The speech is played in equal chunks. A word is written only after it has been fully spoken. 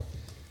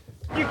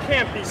You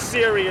can't be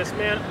serious,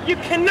 man. You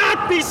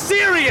cannot be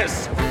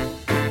serious!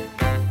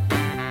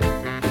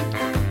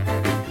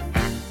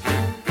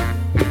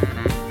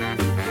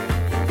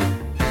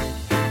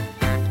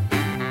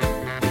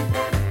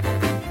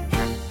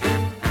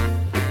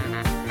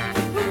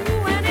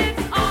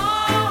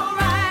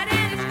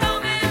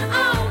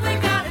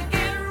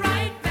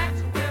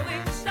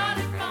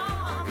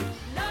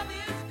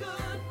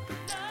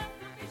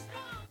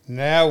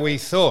 Now we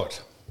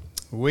thought,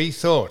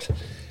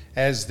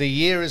 as the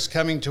year is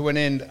coming to an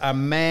end, a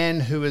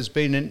man who has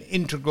been an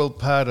integral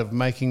part of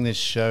making this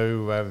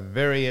show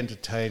very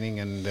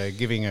entertaining and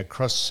giving a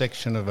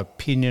cross-section of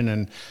opinion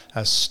and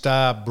a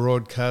star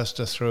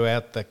broadcaster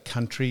throughout the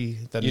country,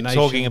 the nation. You're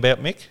talking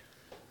about Mick?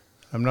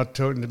 I'm not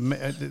talking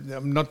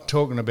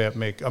about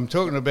Mick. I'm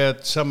talking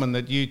about someone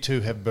that you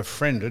two have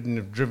befriended and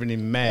have driven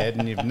him mad,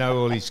 and you know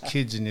all his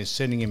kids and you're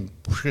sending him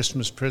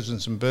Christmas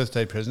presents and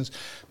birthday presents.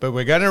 But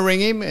we're going to ring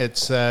him.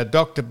 It's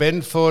Dr.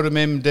 Ben Fordham,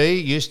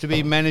 MD. Used to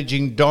be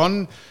managing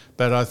Don,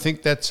 but I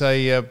think that's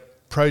a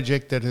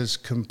project that has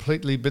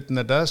completely bitten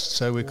the dust,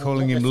 so we're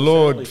calling him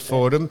Lord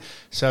Fordham.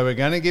 So we're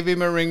going to give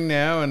him a ring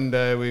now, and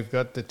we've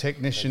got the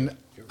technician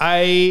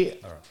O.A.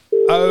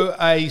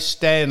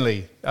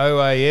 Stanley,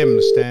 O.A.M.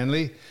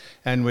 Stanley,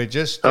 and we're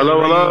just...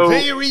 Hello.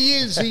 Here he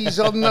is, he's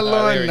on the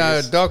line.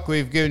 No, Doc,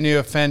 we've given you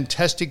a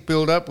fantastic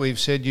build-up. We've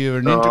said you're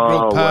an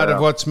integral part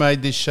of what's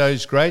made this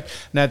show's great.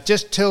 Now,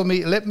 just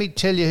let me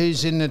tell you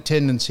who's in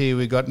attendance here.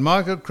 We've got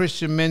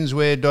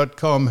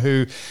MichaelChristianMenswear.com,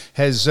 who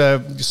has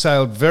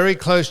sailed very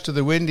close to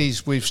the wind.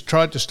 We've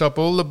tried to stop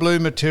all the blue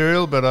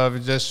material, but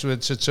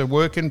it's a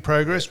work in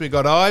progress. We've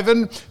got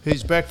Ivan,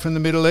 who's back from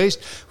the Middle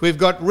East. We've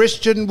got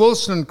Richard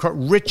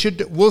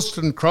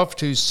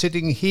Wollstonecroft, who's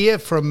sitting here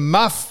from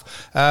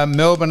Muff,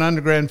 Melbourne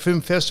Underground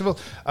Film Festival.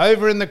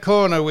 Over in the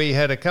corner, we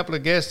had a couple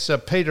of guests,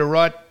 Peter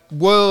Wright,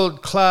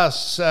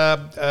 world-class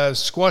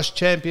squash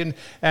champion,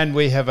 and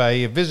we have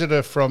a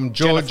visitor from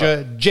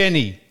Georgia,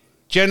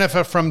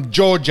 Jennifer from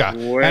Georgia.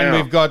 Wow. And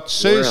we've got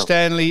Sue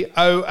Stanley,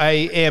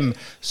 OAM.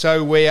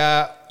 So we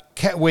are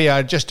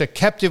just a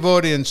captive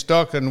audience,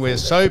 Doc, and we're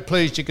so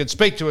pleased you could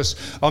speak to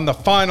us on the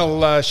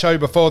final show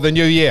before the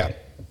new year.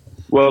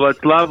 Well,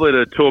 it's lovely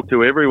to talk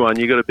to everyone.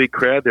 You've got a big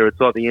crowd there. It's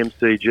like the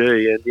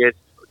MCG. And yes,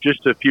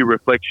 just a few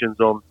reflections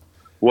on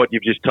what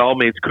you've just told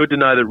me. It's good to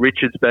know that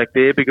Richard's back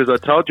there, because I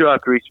told you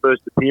after his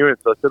first appearance,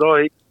 I said,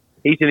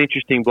 he's an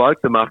interesting bloke,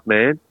 the Muff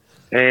man.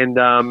 And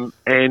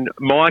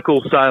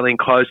Michael sailing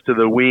close to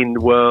the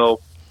wind,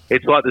 well,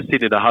 it's like the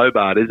Sydney to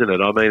Hobart, isn't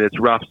it? I mean, it's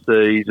rough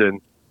seas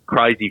and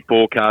crazy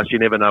forecast. You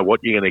never know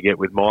what you're going to get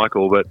with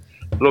Michael. But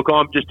look,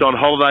 I'm just on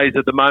holidays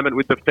at the moment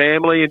with the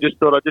family, and just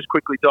thought I'd just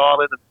quickly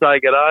dial in and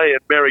say good day and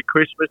Merry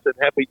Christmas and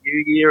Happy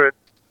New Year. And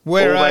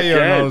where are you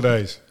on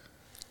holidays?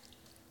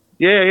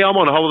 Yeah, I'm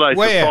on holidays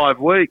for 5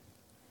 weeks.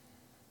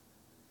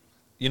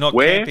 You're not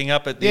camping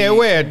up at the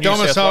where? New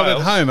Domiciled South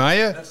Wales? at home, are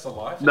you? That's the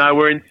life. No,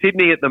 we're in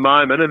Sydney at the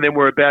moment, and then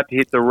we're about to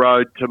hit the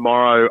road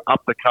tomorrow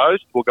up the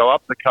coast. We'll go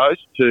up the coast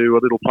to a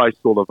little place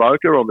called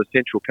Avoca on the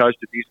central coast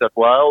of New South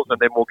Wales, and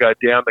then we'll go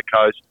down the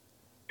coast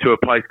to a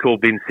place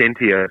called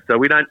Vincentia. So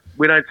we don't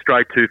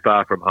stray too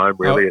far from home,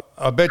 really.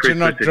 I bet you're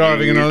not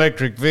driving an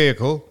electric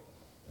vehicle.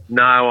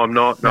 No, I'm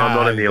not. No, I'm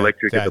not in the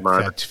electric at the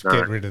moment.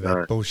 Get rid of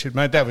that bullshit,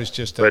 mate. That was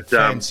just a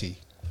fancy.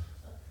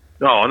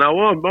 I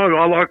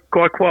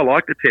quite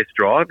like the test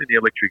drive in the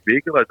electric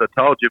vehicle, as I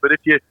told you. But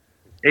if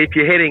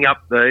you're heading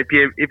up if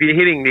you're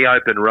hitting the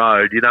open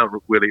road, you don't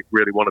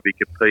really want to be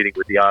competing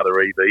with the other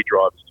EV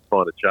drivers to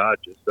find a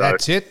charger. So,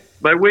 that's it.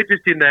 But we're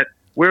just in that.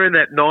 We're in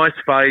that nice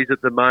phase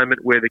at the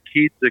moment where the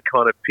kids are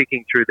kind of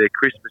picking through their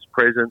Christmas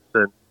presents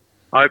and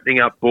opening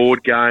up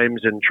board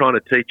games and trying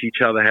to teach each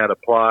other how to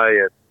play.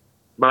 And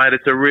mate,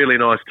 it's a really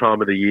nice time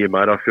of the year,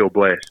 mate. I feel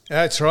blessed.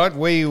 That's right.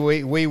 We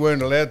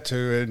weren't allowed to,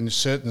 in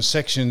certain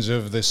sections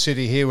of the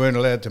city here, weren't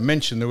allowed to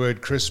mention the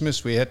word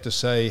Christmas. We had to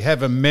say,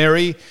 have a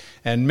merry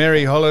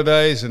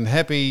holidays and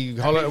happy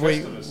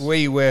holidays.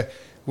 We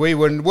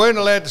weren't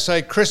allowed to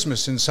say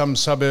Christmas in some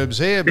suburbs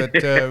here, but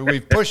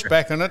we've pushed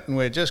back on it and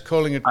we're just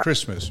calling it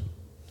Christmas.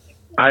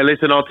 Hey,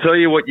 listen, I'll tell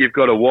you what you've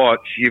got to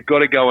watch. You've got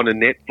to go on to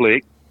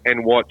Netflix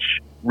and watch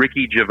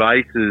Ricky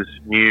Gervais's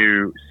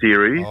new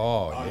series.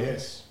 Oh,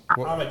 yes.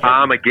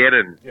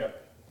 Armageddon. Yeah.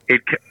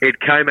 It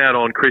came out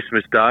on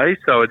Christmas Day,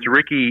 so it's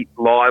Ricky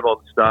live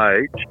on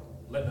stage.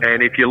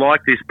 And if you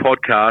like this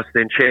podcast,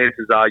 then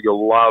chances are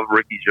you'll love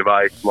Ricky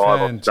Gervais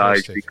live on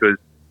stage, because,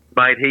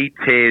 mate, he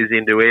tears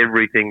into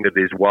everything that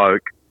is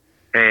woke,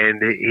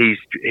 and he's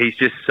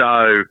just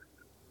so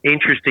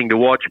interesting to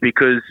watch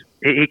because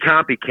he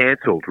can't be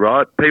cancelled,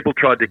 right? People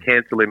tried to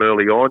cancel him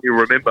early on. You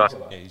remember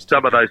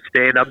some of those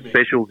stand-up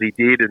specials he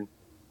did, and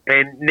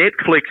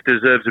Netflix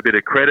deserves a bit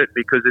of credit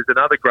because there's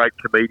another great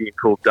comedian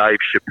called Dave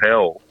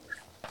Chappelle.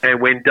 And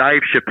when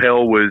Dave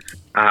Chappelle was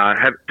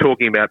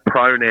talking about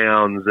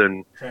pronouns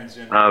and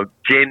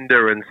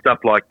gender and stuff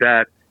like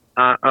that,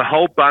 a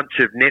whole bunch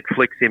of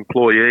Netflix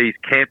employees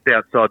camped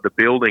outside the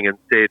building and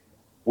said,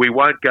 "We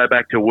won't go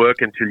back to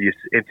work until you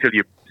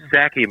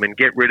sack him and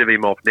get rid of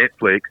him off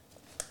Netflix."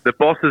 the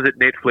bosses at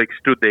Netflix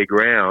stood their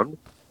ground.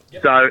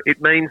 Yep. So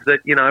it means that,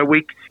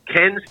 we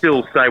can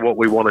still say what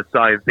we want to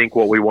say and think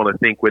what we want to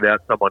think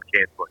without someone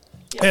cancelling.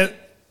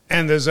 Yep.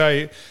 And there's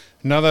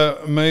another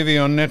movie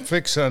on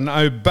Netflix, an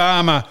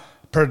Obama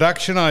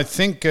production, I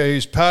think,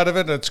 who's part of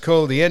it. It's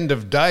called The End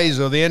of Days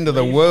or The End of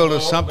the World or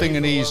something,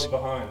 and he's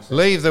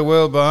Leave the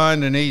World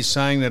Behind, and he's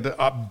saying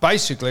that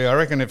basically, I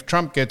reckon if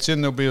Trump gets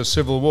in, there'll be a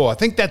civil war. I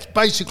think that's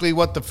basically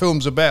what the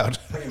film's about.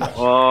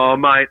 Oh,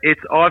 mate,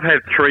 I've had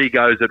 3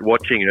 goes at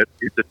watching it.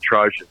 It's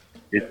atrocious.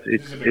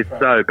 It's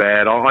so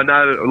bad. I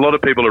know a lot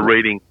of people are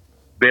reading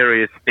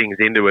various things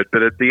into it,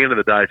 but at the end of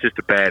the day, it's just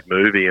a bad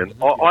movie. And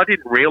I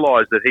didn't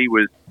realise that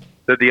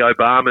the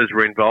Obamas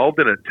were involved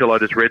in it until I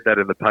just read that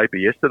in the paper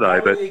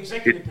yesterday. But the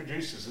executive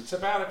producers, it's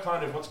about a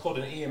kind of what's called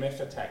an EMF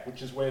attack,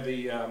 which is where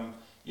the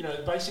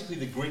basically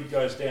the grid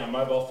goes down.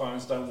 Mobile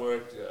phones don't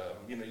work.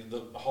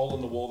 The hole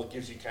in the wall that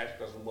gives you cash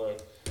doesn't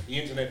work. The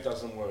internet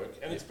doesn't work,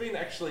 and it's been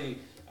actually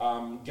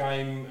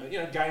game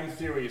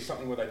theory is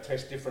something where they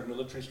test different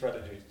military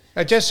strategies.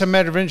 Just a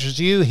matter of interest,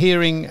 are you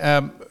hearing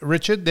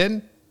Richard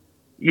then?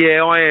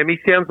 Yeah, I am. He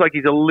sounds like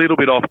he's a little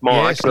bit off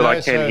mic,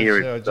 I can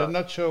hear him. I'm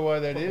not sure why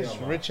that is,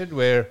 Richard.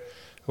 We're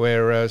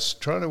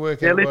trying to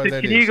work out why that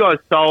is. Can you guys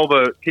solve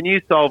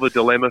a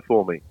dilemma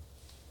for me?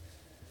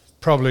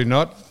 Probably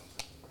not.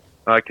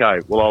 Okay,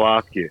 well, I'll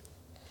ask you.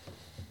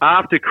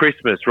 After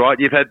Christmas, right,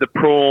 you've had the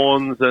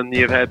prawns and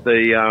you've had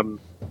the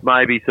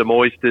maybe some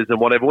oysters and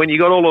whatever. When you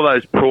got all of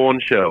those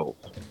prawn shells,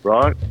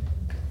 right,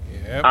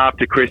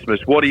 after Christmas,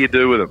 what do you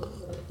do with them?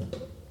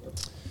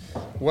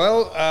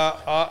 Well,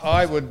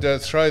 I would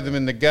throw them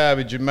in the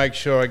garbage and make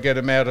sure I get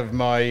them out of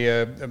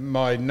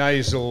my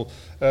nasal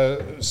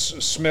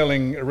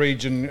smelling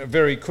region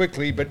very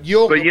quickly. But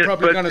you're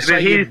probably going to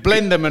say you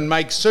blend them and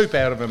make soup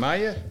out of them, are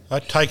you?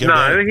 I'd take them.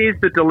 No,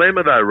 here's the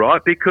dilemma though,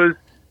 right? Because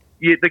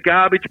the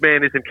garbage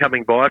man isn't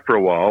coming by for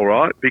a while,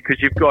 right?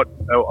 Because you've got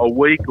a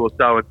week or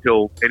so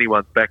until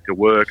anyone's back to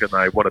work and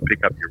they want to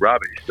pick up your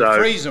rubbish. So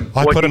freeze them.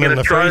 I put them in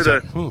the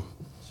freezer.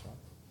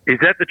 Is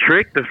that the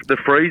trick, the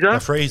freezer? The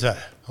freezer.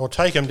 Or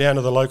take them down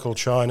to the local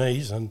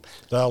Chinese and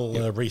they'll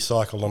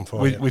recycle them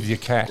for you. With your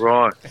cat.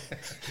 Right.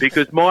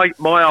 Because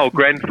my old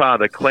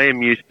grandfather,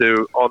 Clem, used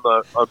to, on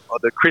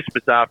the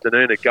Christmas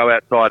afternoon, go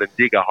outside and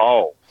dig a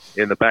hole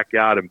in the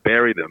backyard and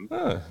bury them.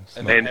 Oh,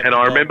 and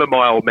I remember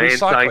my old man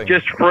saying,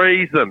 just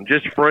freeze them.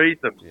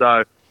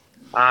 So,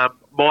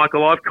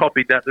 Michael, I've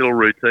copied that little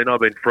routine. I've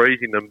been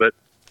freezing them. But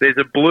there's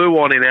a blue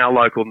one in our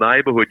local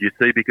neighbourhood, you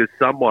see, because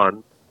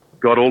someone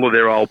got all of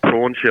their old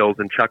prawn shells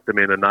and chucked them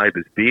in a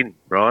neighbour's bin,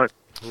 right?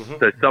 Mm-hmm.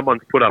 So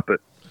someone's put up a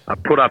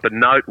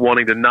note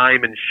wanting to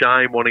name and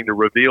shame, wanting to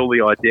reveal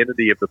the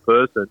identity of the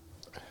person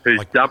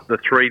who's dumped the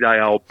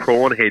 3-day-old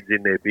prawn heads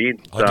in their bin.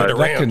 So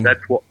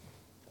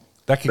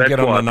that can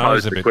get on the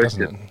nose a bit,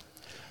 doesn't it?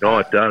 No,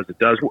 it does.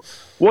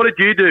 What did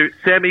you do,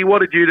 Sammy? What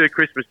did you do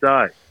Christmas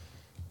Day?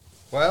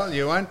 Well,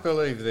 you won't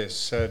believe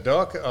this,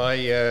 Doc.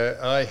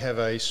 I have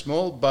a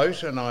small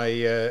boat and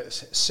I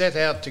set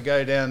out to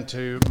go down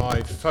to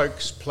my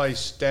folks'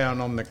 place down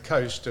on the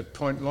coast at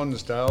Point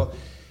Lonsdale.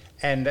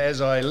 And as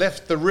I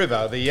left the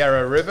river, the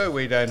Yarra River,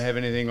 we don't have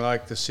anything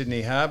like the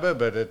Sydney Harbour,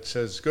 but it's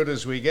as good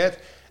as we get.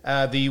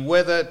 The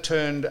weather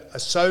turned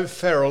so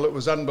feral, it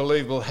was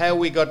unbelievable.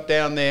 How I got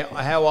down there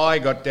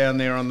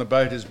on the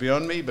boat is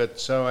beyond me, but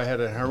so I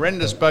had a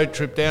horrendous boat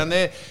trip down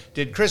there,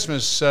 did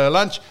Christmas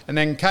lunch, and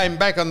then came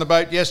back on the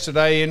boat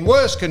yesterday in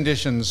worse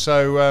conditions.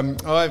 So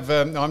I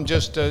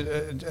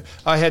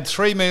had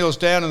 3 meals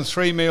down and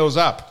 3 meals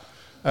up.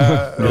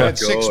 I had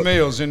 6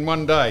 meals in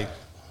one day.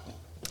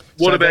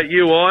 What about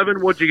you,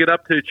 Ivan? What'd you get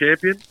up to,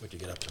 champion? What'd you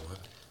get up to, Ivan?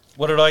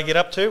 What did I get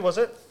up to, was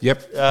it?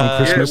 Yep, on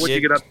Christmas. Yeah, what'd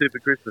you get up to for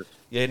Christmas?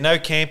 Yeah, no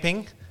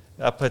camping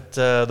up at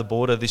the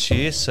border this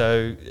year,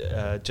 so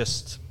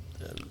just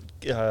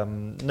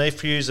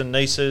nephews and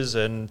nieces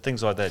and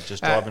things like that,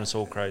 just driving us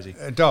all crazy.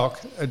 Doc,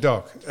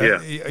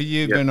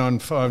 you've been on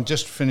fire. I'm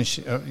just finished.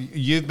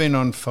 You've been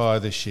on fire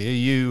this year.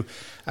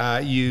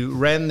 You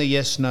ran the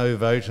yes/no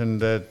vote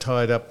and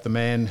tied up the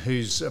man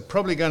who's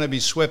probably going to be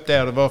swept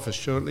out of office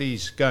shortly.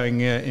 He's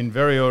going in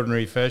very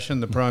ordinary fashion,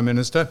 the Prime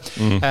Minister.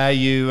 Mm.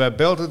 You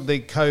belted the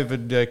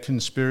COVID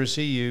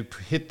conspiracy. You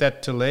hit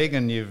that to leg,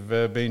 and you've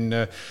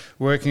been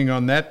working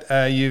on that.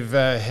 You've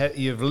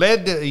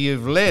led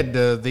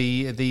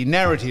the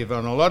narrative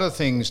on a lot of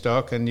things,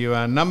 Doc, and you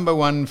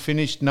are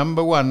finished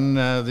number one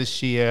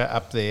this year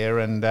up there.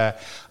 And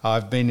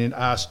I've been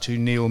asked to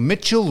Neil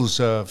Mitchell's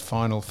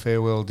final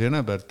farewell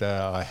dinner, but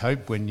I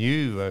hope when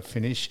you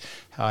finish,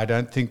 I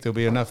don't think there'll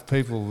be enough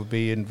people.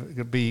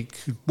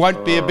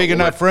 Won't be a big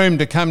enough room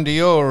to come to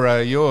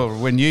your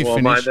when you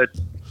finish. Mate, that's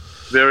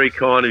very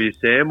kind of you,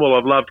 Sam. Well,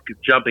 I've loved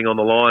jumping on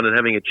the line and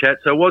having a chat.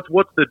 So what's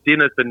the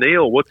dinner for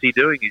Neil? What's he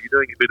doing? Is he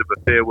doing a bit of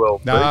a farewell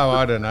feast? No,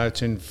 I don't know.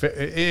 It's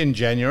in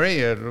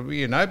January,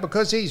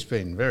 because he's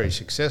been very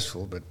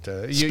successful. But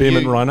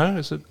Spearmint Rhino,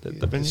 is it?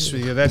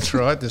 Yeah, that's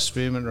right, the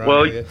Spearmint Rhino.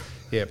 Well,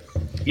 yep.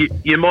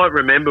 You might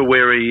remember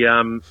where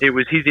it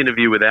was his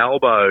interview with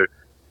Albo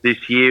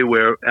this year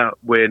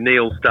where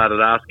Neil started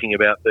asking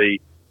about the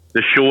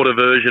the shorter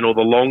version or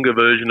the longer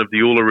version of the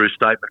Uluru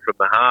Statement from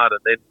the Heart,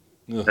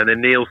 and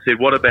then Neil said,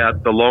 "What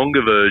about the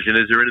longer version?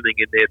 Is there anything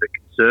in there that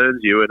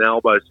concerns you?" And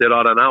Albo said,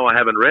 "I don't know. I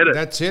haven't read it.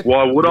 That's it.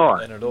 Why would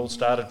I?" And it all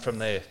started from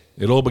there.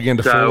 It all began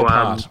to fall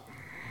apart.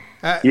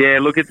 Yeah,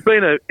 look, it's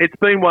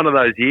been one of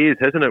those years,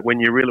 hasn't it? When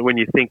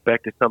you think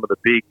back to some of the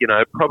big,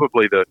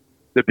 probably the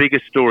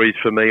biggest stories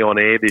for me on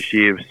air this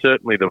year,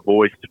 certainly The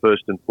Voice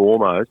first and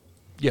foremost,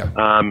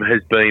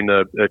 has been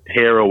a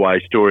tearaway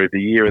story of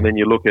the year. And then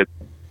you look at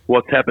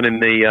what's happened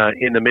in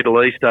the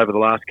Middle East over the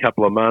last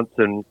couple of months,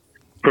 and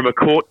from a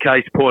court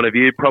case point of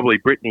view, probably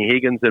Brittany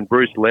Higgins and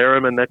Bruce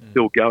Lerham, and that's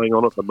still going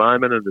on at the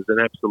moment, and it's an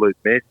absolute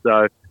mess.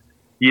 So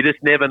you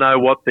just never know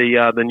what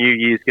the new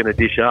year's going to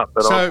dish up.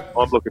 But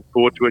I'm looking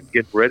forward to it and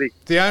getting ready.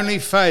 The only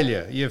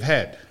failure you've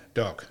had,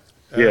 Doc.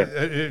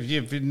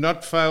 You've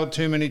not failed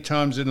too many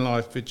times in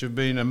life, but you've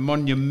been a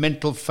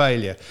monumental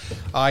failure.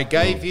 I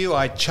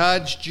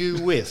charged you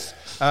with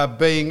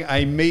being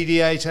a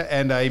mediator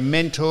and a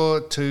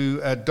mentor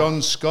to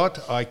Don Scott.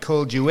 I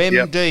called you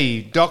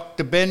MD,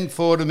 Dr. Ben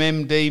Fordham,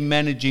 MD,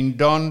 managing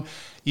Don.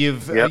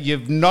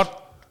 You've not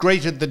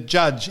greeted the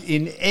judge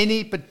in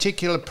any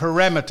particular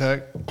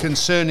parameter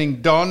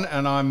concerning Don,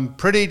 and I'm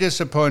pretty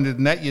disappointed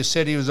in that. You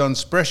said he was on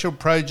special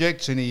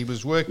projects and he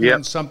was working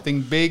on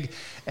something big,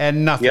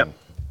 and nothing.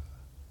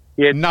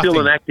 Yeah, it's still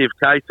an active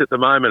case at the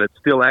moment. It's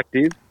still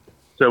active.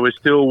 So we're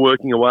still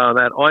working away on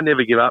that. I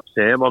never give up,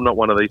 Sam. I'm not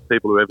one of these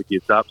people who ever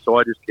gives up. So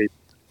I just keep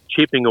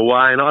chipping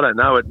away. And I don't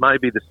know, it may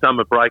be the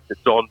summer break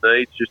that Don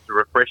needs just to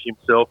refresh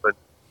himself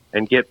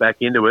and get back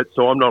into it.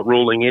 So I'm not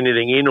ruling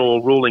anything in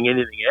or ruling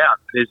anything out.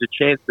 There's a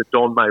chance that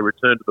Don may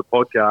return to the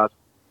podcast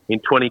in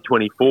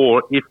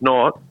 2024, if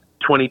not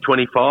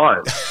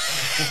 2025.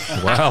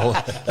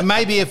 Wow.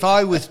 Maybe if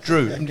I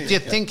withdrew, do you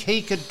think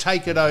he could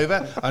take it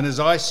over? And as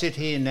I sit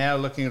here now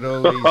looking at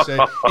all these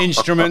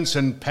instruments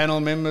and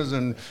panel members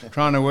and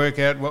trying to work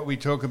out what we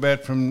talk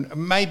about,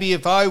 maybe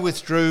if I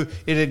withdrew,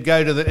 it'd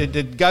go to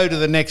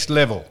the next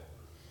level.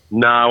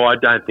 No, I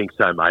don't think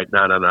so, mate.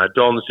 No.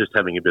 Don's just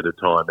having a bit of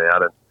time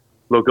out. And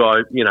look,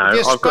 I've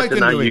got to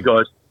know you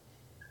guys.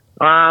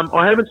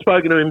 I haven't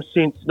spoken to him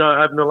since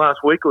over the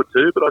last week or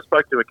two, but I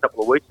spoke to him a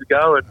couple of weeks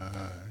ago, and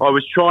I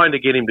was trying to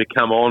get him to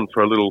come on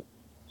for a little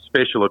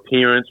special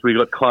appearance. We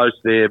got close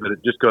there, but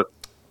it just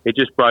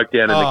broke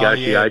down in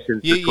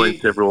negotiations between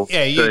several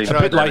teams.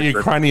 A bit like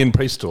Ukrainian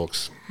peace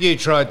talks. You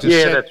tried to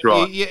that's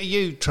right.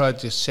 You tried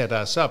to set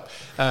us up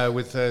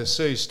with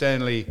Sue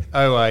Stanley,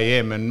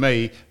 OAM, and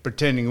me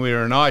pretending we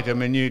were an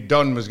item, and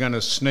Don was going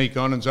to sneak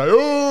on and say,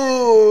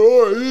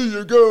 "Oh, here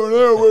you go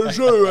now, where's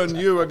Sue?" And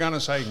you were going to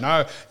say,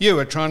 "No, you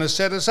were trying to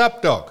set us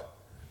up, Doc."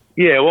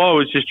 Yeah, well, I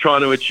was just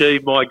trying to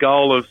achieve my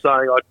goal of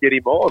saying I'd get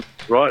him on,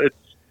 right?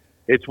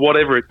 It's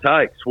whatever it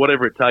takes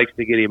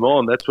to get him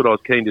on. That's what I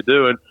was keen to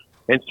do.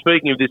 And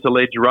speaking of this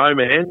alleged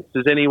romance,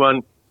 is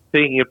anyone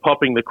thinking of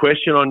popping the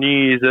question on New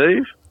Year's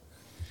Eve?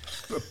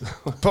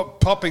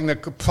 Popping the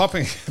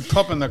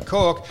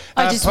cork.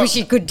 I just wish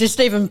you could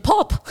just even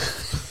pop.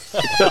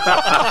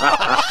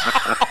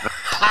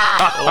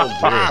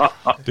 Oh,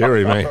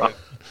 dearie me.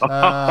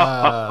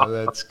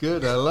 That's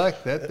good. I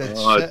like that.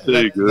 That's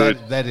too good.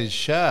 That is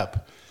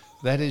sharp.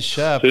 That is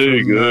sharp.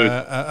 Too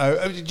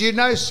good. Do you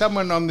know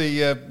someone on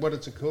the what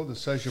is it called, the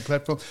social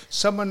platform?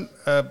 Someone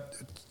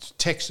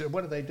texted.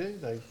 What do?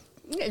 They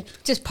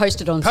just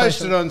posted on.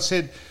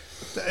 Said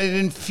it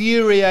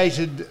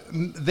infuriated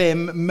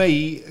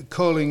me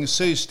calling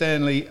Sue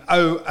Stanley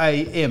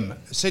OAM.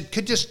 Said,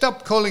 could you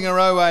stop calling her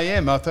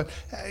OAM? I thought,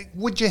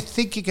 would you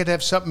think you could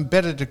have something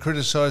better to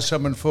criticise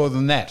someone for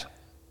than that?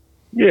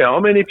 Yeah, I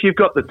mean, if you've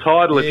got the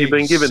title, if you've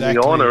been given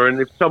the honour,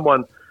 and if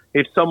someone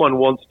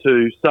wants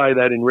to say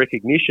that in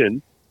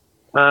recognition,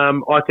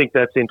 I think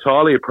that's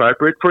entirely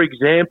appropriate. For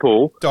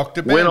example,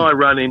 Dr. Ben. when I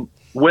run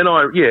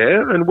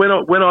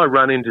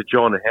into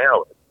John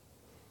Howard,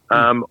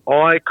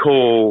 I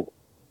call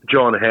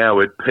John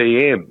Howard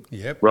PM.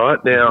 Yep. Right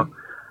now,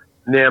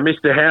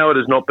 Mr. Howard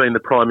has not been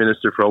the Prime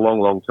Minister for a long,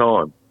 long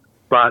time,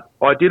 but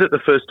I did it the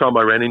first time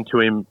I ran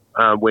into him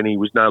when he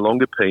was no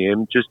longer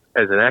PM, just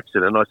as an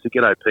accident. I said,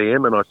 "G'day,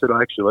 PM," and I said,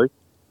 "Actually,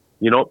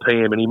 you're not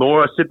PM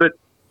anymore." I said, "But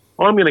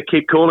I'm going to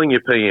keep calling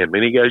you PM,"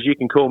 and he goes, "You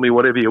can call me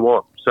whatever you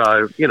want."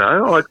 So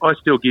I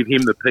still give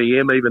him the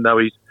PM, even though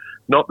he's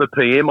not the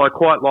PM. I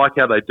quite like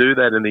how they do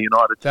that in the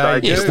United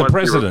States. Yes, the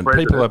president.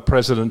 People are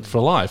president for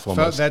life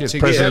almost. That's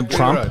President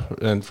Trump,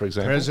 right. and for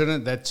example.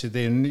 President, that's it.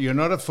 Then you're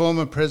not a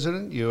former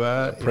president. You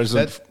are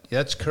president.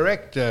 That's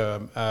correct,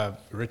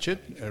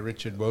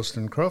 Richard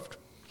Wollstonecroft.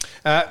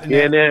 Now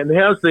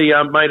how's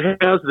the mate?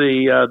 How's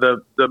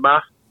the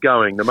muff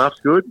going? The muff's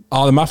good.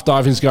 Oh, the muff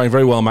diving's going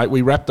very well, mate.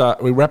 We wrapped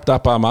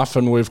up our muff,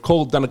 and we've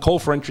done a call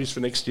for entries for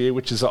next year,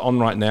 which is on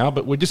right now.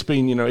 But we've just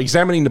been,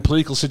 examining the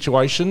political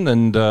situation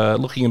and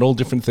looking at all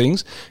different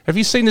things. Have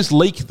you seen this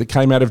leak that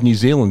came out of New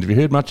Zealand? Have you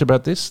heard much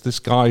about this? This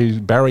guy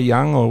Barry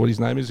Young, or what his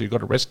name is, who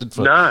got arrested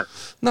for? No.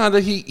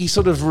 He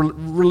sort of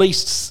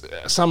released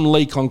some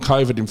leak on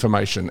COVID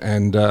information,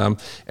 and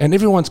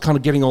everyone's kind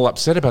of getting all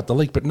upset about the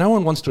leak, but no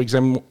one wants to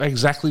examine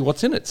exactly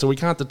what's in it, so we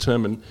can't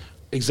determine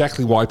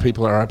exactly why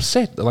people are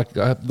upset. Like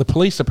the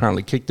police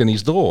apparently kicked in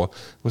his door.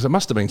 It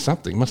must have been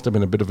something. It must have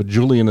been a bit of a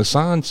Julian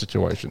Assange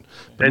situation.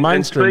 But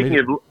And speaking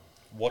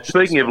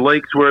of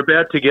leaks, we're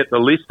about to get the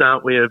list,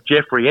 aren't we, of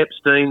Jeffrey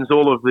Epstein's,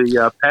 all of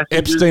the passengers.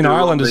 Epstein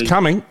Island is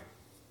coming.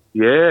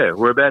 Yeah,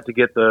 we're about to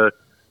get the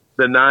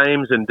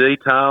names and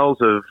details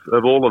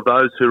of all of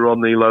those who are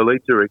on the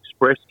Lolita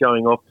Express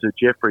going off to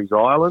Jeffrey's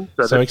Island.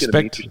 So that's going to be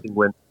interesting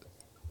when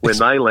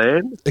they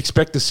land.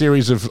 Expect a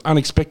series of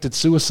unexpected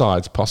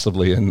suicides,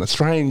 possibly, and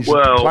strange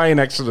plane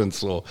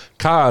accidents or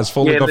cars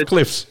falling off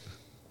cliffs.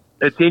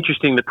 It's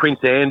interesting that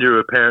Prince Andrew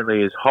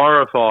apparently is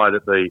horrified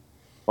at the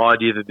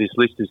idea that this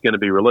list is going to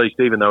be released,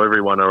 even though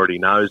everyone already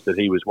knows that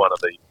he was one of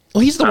the...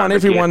 Well, he's the one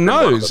everyone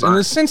knows. In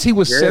the sense he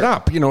was set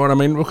up, you know what I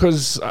mean?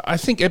 Because I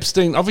think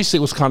Epstein, obviously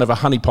it was kind of a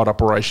honeypot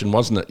operation,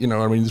 wasn't it? You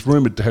know, I mean, he's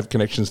rumoured to have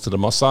connections to the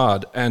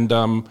Mossad. And,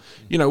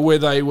 you know, where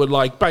they would,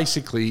 like,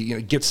 basically, you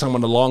know, get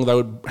someone along, they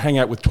would hang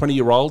out with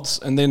 20-year-olds,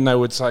 and then they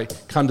would say,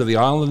 come to the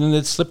island, and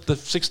they'd slip the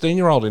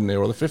 16-year-old in there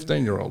or the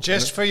 15-year-old.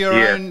 Just for your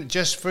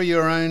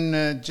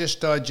own, just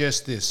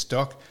digest this,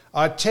 Doc.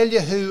 I tell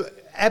you who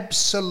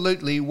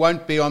absolutely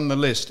won't be on the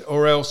list,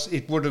 or else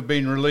it would have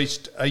been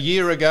released a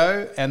year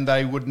ago and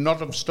they would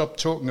not have stopped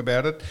talking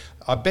about it.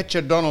 I bet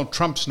you Donald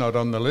Trump's not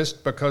on the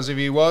list, because if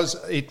he was,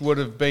 it would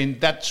have been,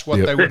 that's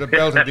what they would have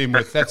belted him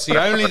with. That's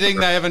the only thing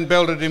they haven't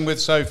belted him with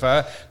so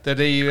far, that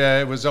he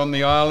was on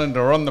the island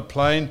or on the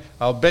plane.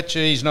 I'll bet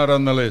you he's not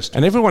on the list.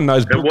 And everyone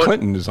knows Bill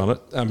Clinton is on it.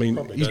 I mean,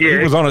 he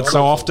was on it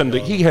so often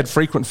that he had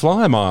frequent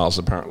flyer miles,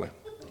 apparently.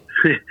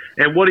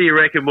 And what do you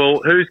reckon?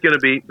 Well, who are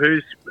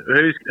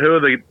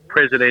the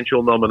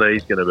presidential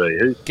nominees going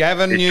to be?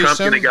 Gavin Newsom. Is Trump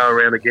going to go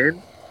around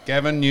again?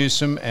 Gavin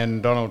Newsom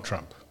and Donald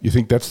Trump. You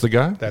think that's the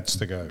go? That's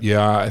the go.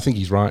 Yeah, I think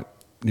he's right.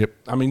 Yep.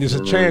 I mean, there's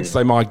a chance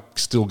they might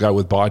still go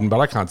with Biden,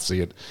 but I can't see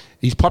it.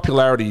 His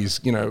popularity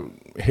is, you know,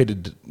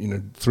 headed, you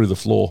know, through the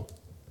floor.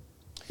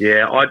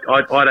 Yeah, I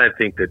don't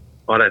think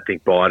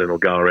Biden will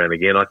go around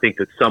again. I think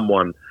that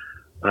someone,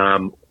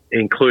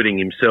 including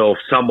himself,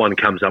 someone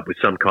comes up with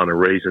some kind of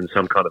reason,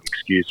 some kind of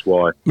excuse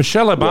why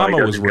Michelle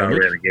Obama was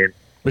rumoured.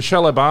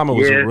 Michelle Obama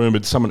was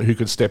rumoured someone who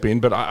could step in,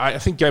 but I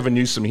think Gavin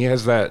Newsom, he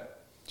has that.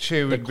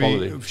 She would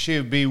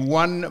be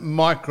one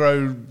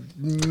micro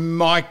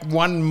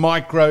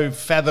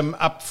fathom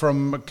up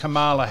from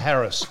Kamala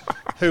Harris,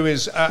 who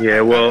is...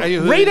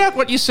 read out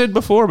what you said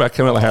before about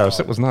Kamala Harris.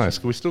 That was nice.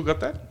 Have we still got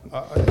that?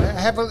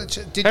 Have a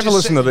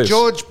listen to this.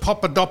 George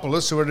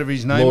Papadopoulos, or whatever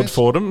his name Lord is.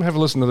 Fordham. Have a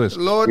listen to this.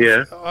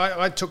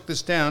 I took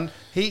this down.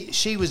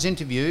 She was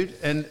interviewed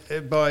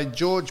by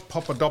George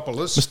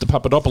Papadopoulos. Mr.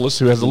 Papadopoulos,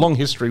 who has a long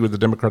history with the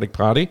Democratic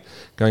Party,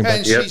 going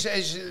back.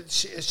 And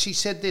she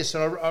said this,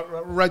 and I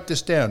wrote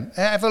this down.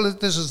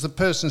 This is the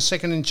person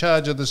second in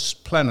charge of this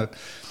planet.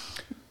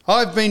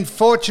 I've been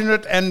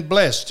fortunate and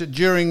blessed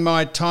during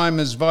my time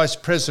as Vice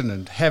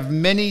President, have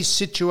many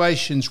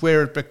situations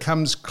where it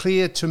becomes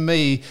clear to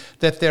me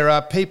that there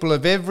are people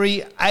of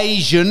every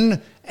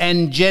Asian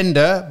and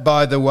gender,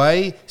 by the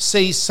way,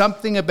 see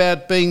something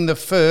about being the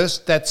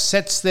first that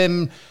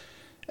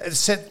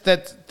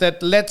that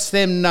lets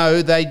them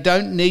know they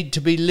don't need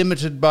to be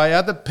limited by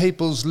other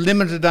people's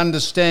limited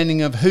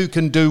understanding of who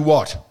can do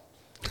what.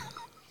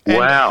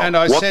 And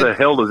I said, the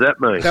hell does that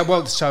mean?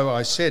 Well, so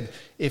I said,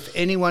 if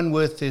anyone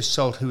worth their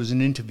salt who was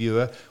an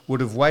interviewer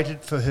would have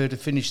waited for her to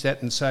finish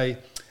that and say,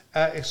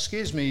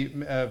 excuse me,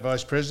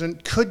 Vice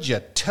President, could you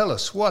tell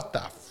us what the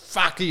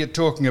fuck are you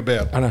talking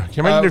about? I know.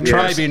 Can you imagine if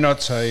Trump... Maybe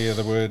not say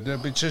the word,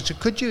 but just,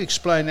 could you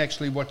explain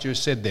actually what you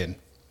said then?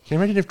 Can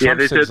you imagine if Trump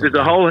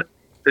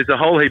there's a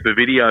whole heap of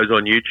videos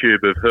on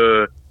YouTube of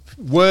her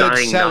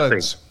saying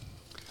salads. Nothing.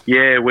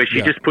 Yeah, where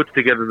she just puts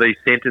together these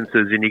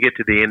sentences and you get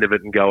to the end of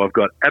it and go, I've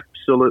got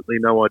absolutely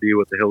no idea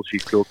what the hell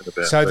she's talking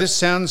about. So this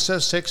sounds so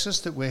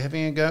sexist that we're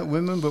having a go at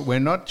women, but we're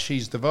not.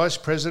 She's the Vice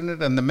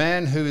President, and the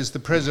man who is the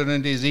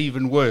President is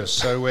even worse.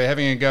 So we're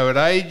having a go at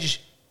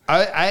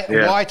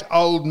white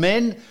old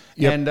men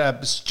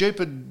and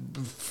stupid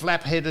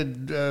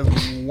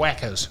flap-headed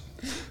whackers.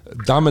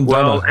 Dumb and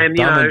dumber. Well, and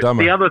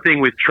the other thing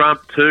with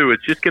Trump too,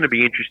 it's just going to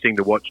be interesting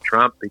to watch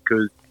Trump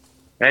because,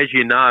 as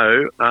you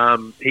know,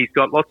 he's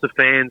got lots of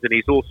fans and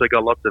he's also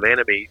got lots of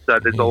enemies. So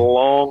there's a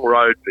long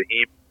road for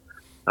him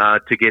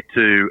to get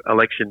to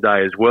Election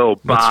Day as well.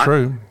 But that's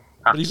true.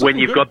 When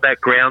you've got that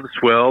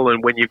groundswell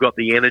and when you've got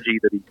the energy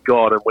that he's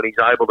got and when he's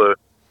able to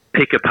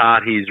pick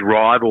apart his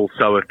rivals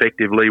so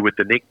effectively with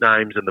the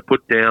nicknames and the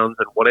put-downs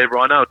and whatever,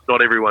 I know it's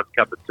not everyone's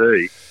cup of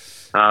tea.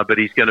 But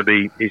he's going to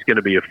be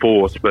a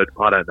force. But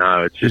I don't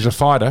know. He's a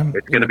fighter.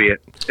 It's going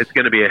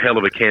to be a hell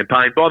of a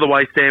campaign. By the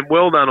way, Sam,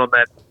 well done on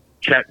that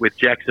chat with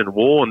Jackson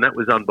Warren. That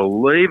was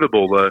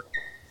unbelievable.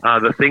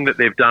 The thing that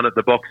they've done at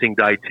the Boxing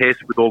Day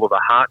test with all of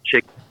the heart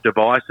check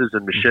devices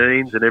and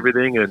machines and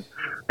everything, and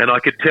I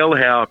could tell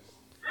how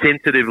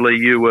sensitively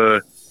you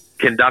were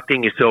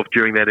conducting yourself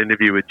during that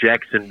interview with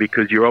Jackson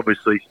because you're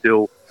obviously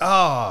still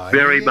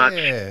very much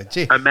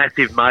a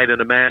massive mate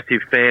and a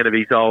massive fan of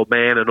his old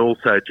man and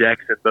also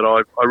Jackson. But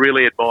I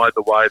really admired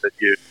the way that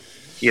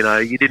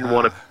you didn't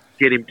want to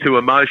get him too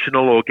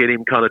emotional or get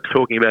him kind of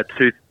talking about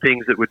two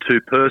things that were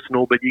too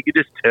personal, but you could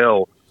just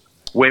tell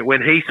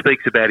when he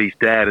speaks about his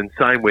dad, and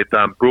same with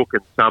Brooke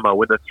and Summer,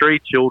 when the three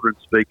children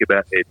speak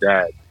about their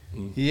dad,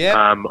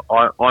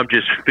 I'm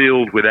just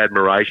filled with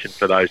admiration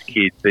for those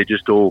kids. They're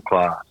just all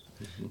class.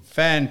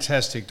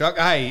 Fantastic, Doc.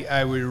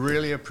 Hey, we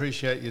really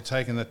appreciate you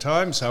taking the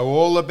time. So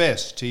all the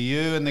best to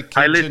you and the kids.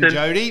 Hey, listen, and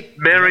Jody.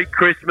 Merry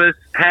Christmas,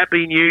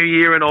 Happy New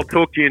Year, and I'll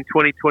talk to you in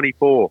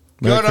 2024.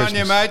 Good on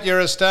you, mate. You're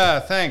a star.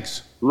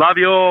 Thanks. Love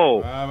you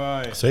all.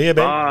 Bye-bye. See you,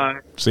 Ben. Bye.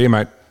 See you,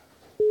 mate.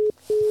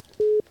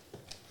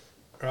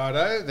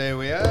 Righto, there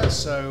we are.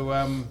 So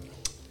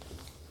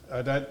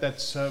I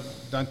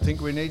don't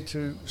think we need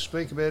to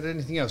speak about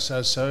anything else.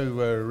 So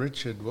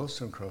Richard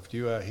Wollstonecroft,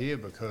 you are here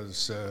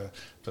because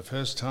the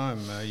first time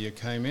you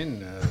came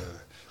in,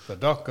 the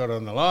doc got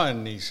on the line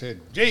and he said,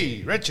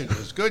 "Gee, Richard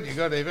was good. You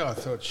got even." I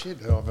thought, shit,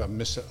 I've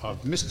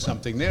missed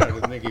something there. I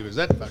didn't think he was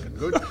that fucking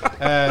good.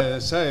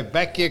 So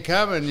back you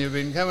come, and you've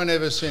been coming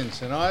ever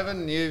since. And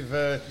Ivan, you've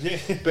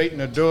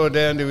beaten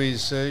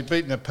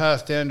a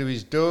path down to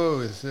his door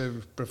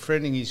with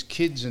befriending his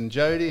kids and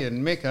Jody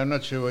and Mick. I'm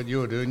not sure what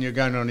you're doing. You're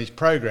going on his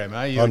program,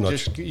 are you?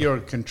 You're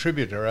a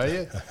contributor, are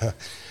you?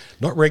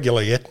 Not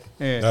regular yet.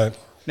 Yeah. No.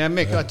 Now,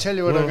 Mick, I tell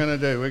you what I'm going to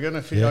do. I'm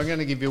going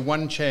to give you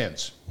one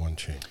chance. One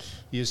chance.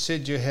 You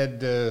said you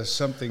had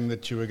something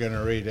that you were going to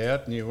read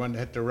out, and you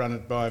had to run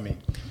it by me.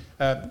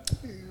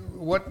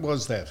 What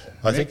was that?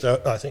 I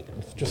think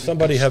just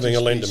somebody having a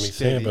lend to me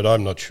there, but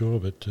I'm not sure.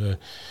 But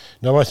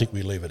no, I think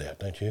we leave it out,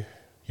 don't you?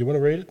 You want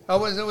to read it? Oh,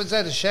 was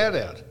that a shout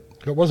out?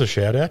 It was a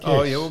shout out. Yes.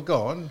 Oh, yeah. Well,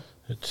 go on.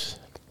 It's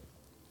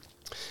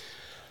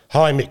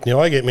Hi Mick. Now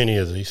I get many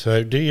of these.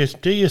 So do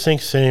you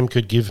think Sam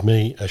could give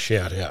me a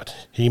shout out?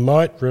 He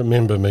might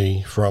remember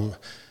me from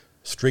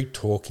Street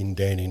Talk in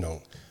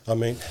Dandenong. I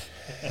mean,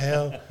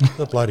 how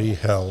the bloody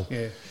hell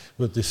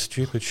would this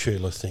stupid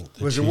Sheila think?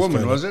 That was a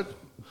woman, was it?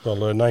 Well,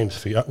 her name's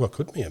Fiona. Well,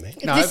 could be a man.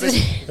 No,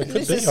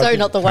 this is so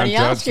not the one he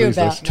asked you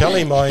about. Tell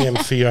him I am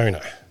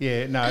Fiona.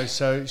 Yeah, no,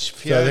 so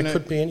Fiona... So there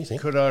could be anything.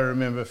 Could I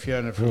remember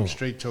Fiona from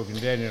Street Talk in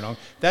Dandenong?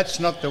 That's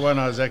not the one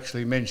I was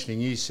actually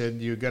mentioning. You said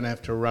you're going to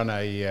have to run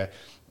a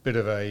bit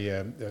of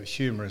a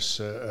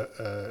humorous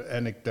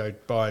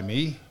anecdote by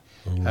me.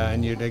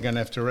 And they're going to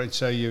have to read.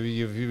 So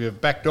you've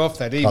backed off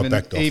that,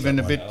 even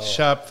a bit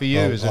sharp for you,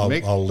 is it,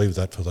 Mick? I'll leave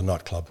that for the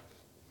nightclub.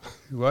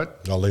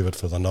 What? I'll leave it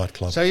for the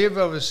nightclub. So you've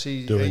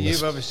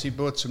obviously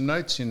brought some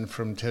notes in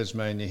from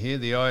Tasmania here.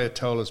 The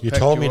Ayatollah's. You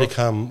told me to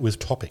come with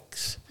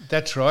topics.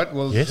 That's right.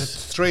 Well,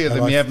 yes. 3 of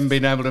them you haven't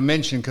been able to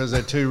mention because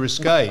they're too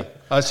risque.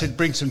 I said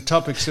bring some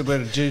topics that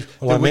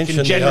we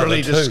can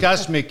generally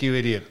discuss, Mick, you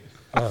idiot.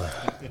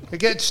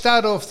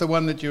 Start off the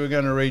one that you were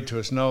going to read to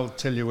us, and I'll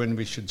tell you when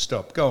we should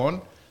stop. Go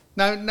on.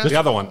 No. The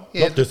other one.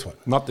 Yeah. Not this one.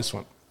 Not this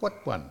one.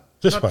 What one?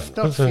 This one.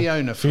 Not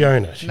Fiona.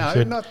 Fiona.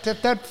 No, not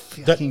that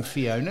fucking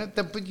Fiona.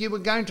 But you were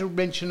going to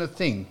mention a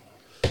thing.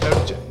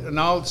 And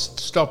I'll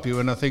stop you,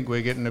 and I think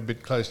we're getting a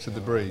bit close to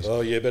the breeze.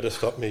 Oh, you better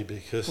stop me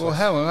because... Well,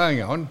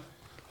 hang on.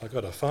 I've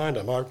got to find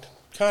them. I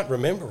can't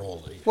remember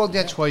all these. Well,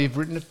 that's why you've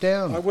written it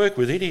down. I work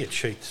with idiot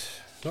sheets,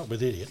 not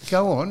with idiots.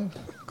 Go on,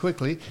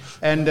 quickly.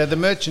 And the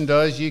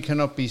merchandise, you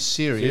cannot be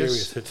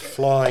serious. It's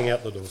flying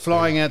out the door.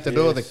 Flying out the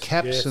door, the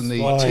caps and the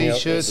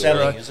T-shirts.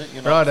 Selling, is it?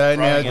 You're not Righto,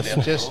 now throwing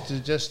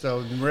it just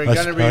we're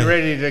going to be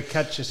ready to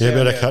cut you. You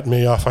better cut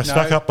me off. I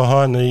stuck up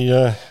behind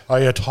the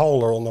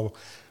Ayatollah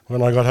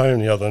when I got home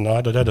the other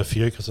night. I'd had a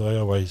few because I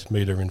always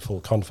meet her in full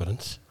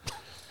confidence,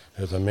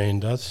 as a man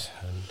does.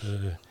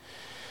 And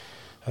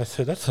I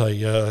said, that's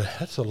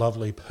a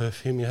lovely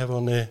perfume you have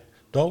on there,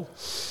 doll.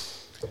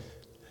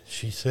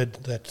 She said,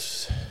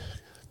 that's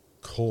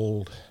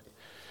called...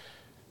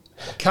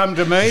 Come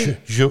to me.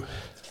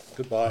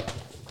 Goodbye.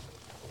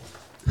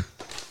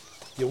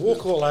 You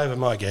walk all over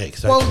my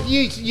gags. Well,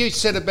 you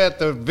said about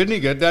the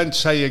vinegar. Don't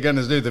say you're going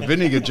to do the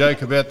vinegar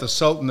joke about the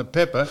salt and the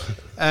pepper.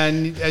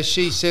 And as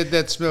she said,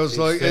 that smells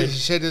like... She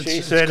said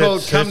it's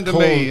called Come to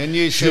Me. And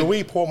you said...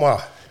 Jouis pour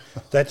moi.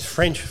 That's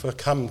French for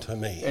come to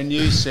me. And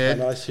you said...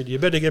 And I said, you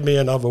better give me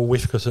another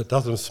whiff because it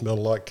doesn't smell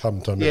like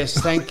come to me. Yes,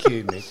 thank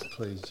you, Nick.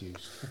 Please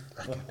use.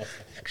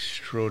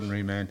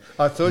 Extraordinary man.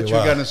 I thought you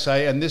were going to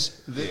say, and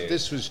this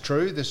was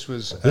true. This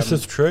was... this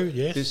is true,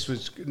 yes. This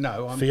was...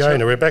 No, I'm...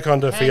 Fiona, we're back on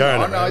to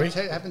Fiona, I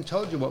haven't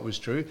told you what was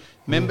true.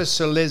 Member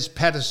Sir Les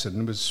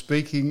Patterson was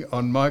speaking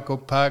on Michael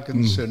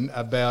Parkinson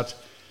about...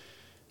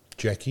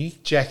 Jackie.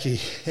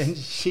 And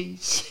she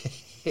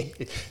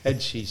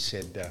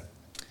said...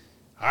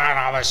 And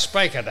I was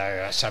speaking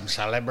to some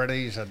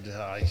celebrities, and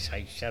I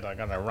said, I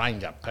got a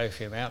range of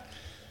perfume out.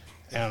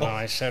 And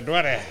I said,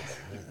 what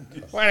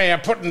are you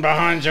putting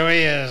behind your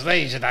ears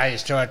these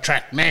days to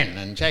attract men?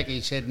 And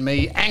Jackie said,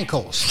 me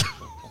ankles.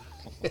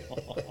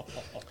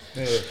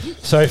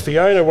 So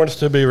Fiona wants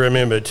to be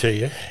remembered to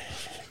you.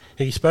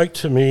 He spoke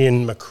to me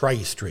in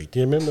McRae Street. Do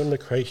you remember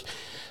McRae?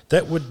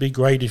 That would be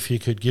great if you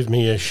could give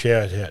me a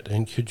shout out.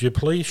 And could you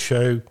please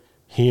show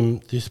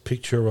him this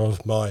picture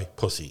of my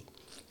pussy?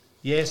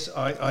 Yes,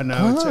 I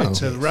know.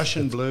 It's a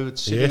Russian blue.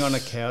 It's sitting on a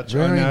couch.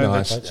 Very I know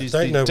nice. that is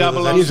I don't know the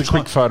double whether Here's a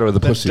quick photo of the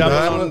pussy.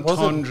 double No,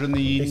 entendre and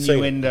the It's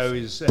innuendo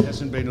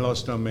hasn't been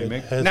lost on me,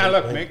 Mick. hasn't Now,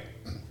 look, been. Mick.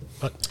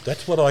 But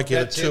that's what I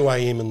get That's at 2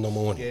 a.m. in the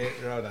morning. Yeah,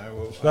 righto.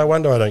 Well, No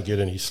wonder I don't get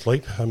any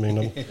sleep. I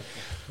mean,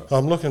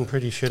 I'm looking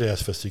pretty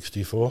shithouse for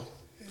 64.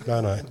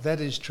 No. that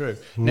is true.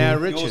 Now,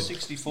 Richard.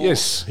 64.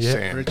 Yes, Yeah.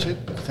 Sam.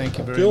 Richard, thank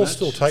you very Girls much.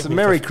 still take It's a me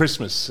Merry for,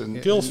 Christmas.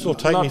 And girls still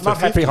take me for not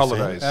happy 50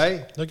 holidays. cents.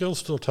 Hey? The girls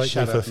still take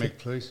Shut me up, for Mick,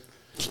 please.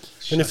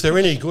 And if they're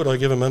any good, I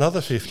give them another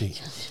 50.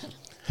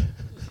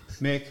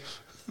 Mick,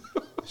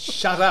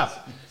 shut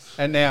up.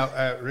 And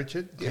now,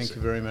 Richard, thank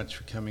you very much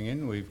for coming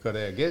in. We've got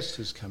our guest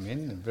who's come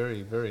in, a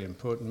very, very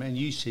important man.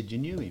 You said you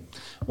knew him.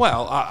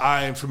 Well,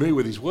 I am familiar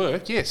with his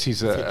work. Yes,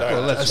 he's that's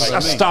what I a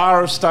mean.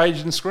 star of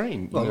stage and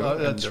screen. Well,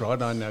 that's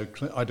right. I know.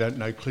 I don't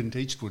know Clint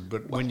Eastwood,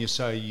 but when you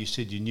say you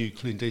said you knew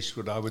Clint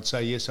Eastwood, I would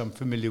say yes, I'm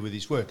familiar with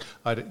his work.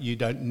 You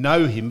don't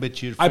know him,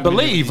 but you're. I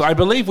familiar with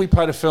believe we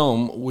played a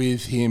film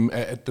with him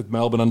at the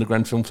Melbourne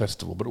Underground Film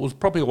Festival, but it was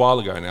probably a while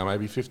ago now,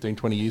 maybe 15,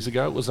 20 years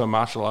ago. It was a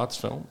martial arts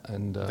film,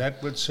 and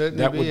that would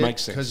certainly that be would make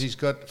sense because he's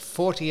got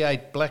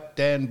 48 black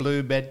Dan,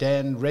 blue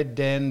Dan, red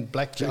Dan,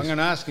 black Dan. I'm going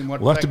to ask him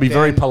what. we'll have to be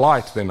very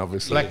polite then,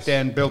 obviously. Black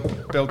Dan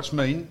belts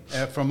mean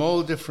from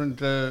all different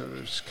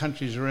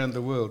countries around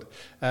the world.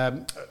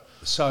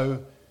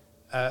 So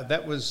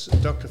that was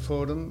Dr.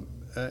 Fordham,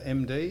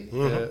 MD,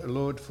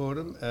 Lord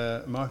Fordham,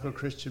 Michael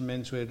Christian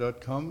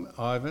Menswear.com,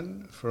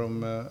 Ivan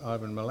from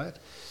Ivan Milat,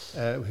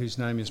 whose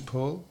name is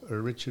Paul,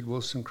 Richard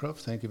Wollstonecroft.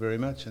 Thank you very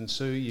much. And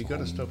Sue, you've got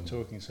to stop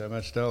talking so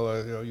much,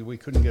 doll. We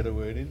couldn't get a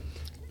word in.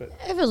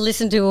 Ever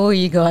listen to all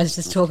you guys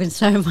just talking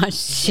so much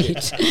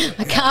shit?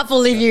 I can't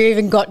believe you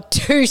even got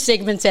 2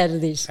 segments out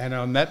of this. And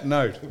on that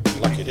note,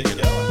 Lucky to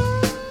get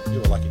out. You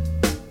were lucky.